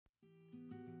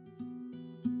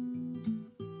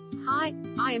Hi,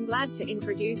 I am glad to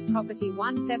introduce property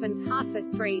 17 Hertford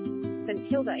Street, St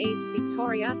Kilda East,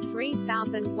 Victoria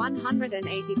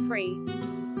 3183.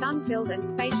 Sun-filled and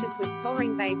spacious with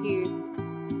soaring bay views.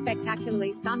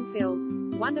 Spectacularly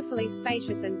sun-filled, wonderfully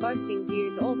spacious and boasting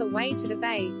views all the way to the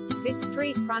bay, this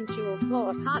street-front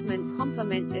dual-floor apartment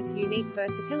complements its unique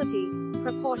versatility,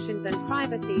 proportions and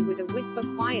privacy with a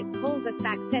whisper-quiet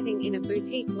cul-de-sac setting in a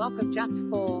boutique block of just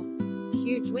 4.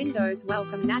 Huge windows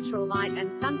welcome natural light and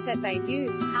sunset bay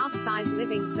views. House-size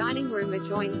living, dining room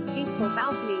adjoins peaceful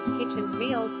balconies. Kitchen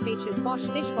meals features Bosch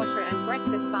dishwasher and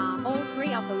breakfast bar. All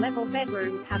 3 upper-level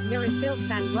bedrooms have mirrored built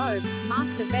and robes.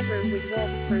 Master bedroom with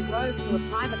walk-through robe to a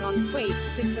private ensuite.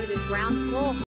 Secluded ground floor.